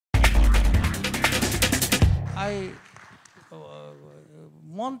I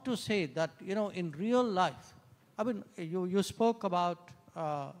want to say that, in real life, I mean, you spoke about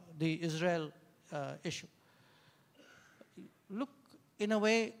the Israel issue. Look, in a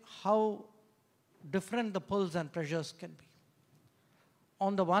way, how different the pulls and pressures can be.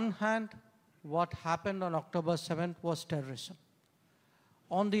 On the one hand, what happened on October 7th was terrorism.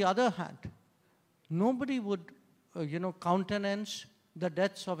 On the other hand, nobody would, countenance the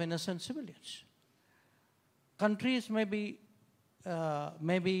deaths of innocent civilians. Countries may be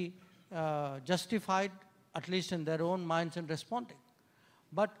justified, at least in their own minds, in responding.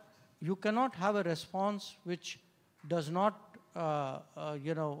 But you cannot have a response which does not,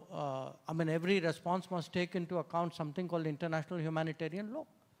 every response must take into account something called international humanitarian law.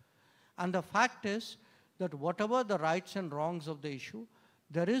 And the fact is that whatever the rights and wrongs of the issue,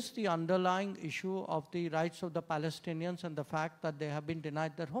 there is the underlying issue of the rights of the Palestinians and the fact that they have been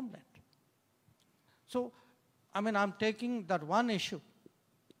denied their homeland. So, I'm taking that one issue,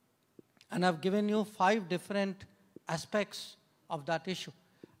 and I've given you 5 different aspects of that issue.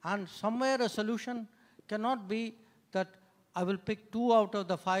 And somewhere a solution cannot be that I will pick 2 out of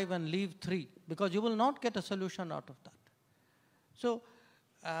the 5 and leave 3, because you will not get a solution out of that. So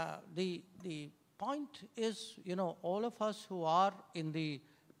the point is, all of us who are in the,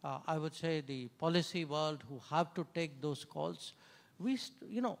 I would say, the policy world, who have to take those calls,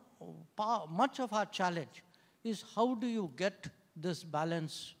 much of our challenge is how do you get this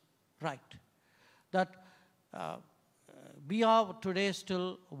balance right? That we are today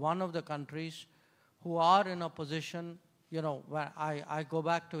still one of the countries who are in a position, where I go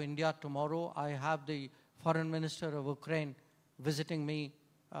back to India tomorrow. I have the foreign minister of Ukraine visiting me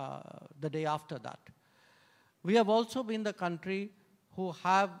the day after that. We have also been the country who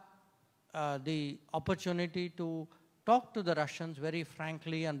have the opportunity to talk to the Russians very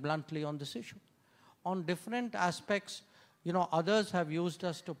frankly and bluntly on this issue. On different aspects, others have used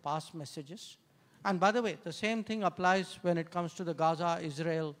us to pass messages. And by the way, the same thing applies when it comes to the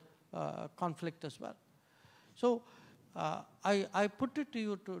Gaza-Israel conflict as well. So I put it to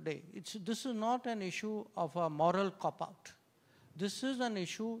you today, this is not an issue of a moral cop-out. This is an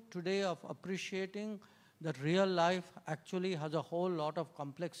issue today of appreciating that real life actually has a whole lot of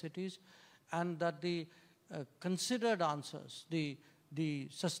complexities, and that the considered answers, the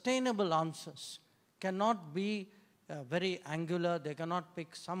sustainable answers cannot be very angular. They cannot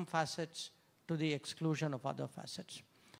pick some facets to the exclusion of other facets.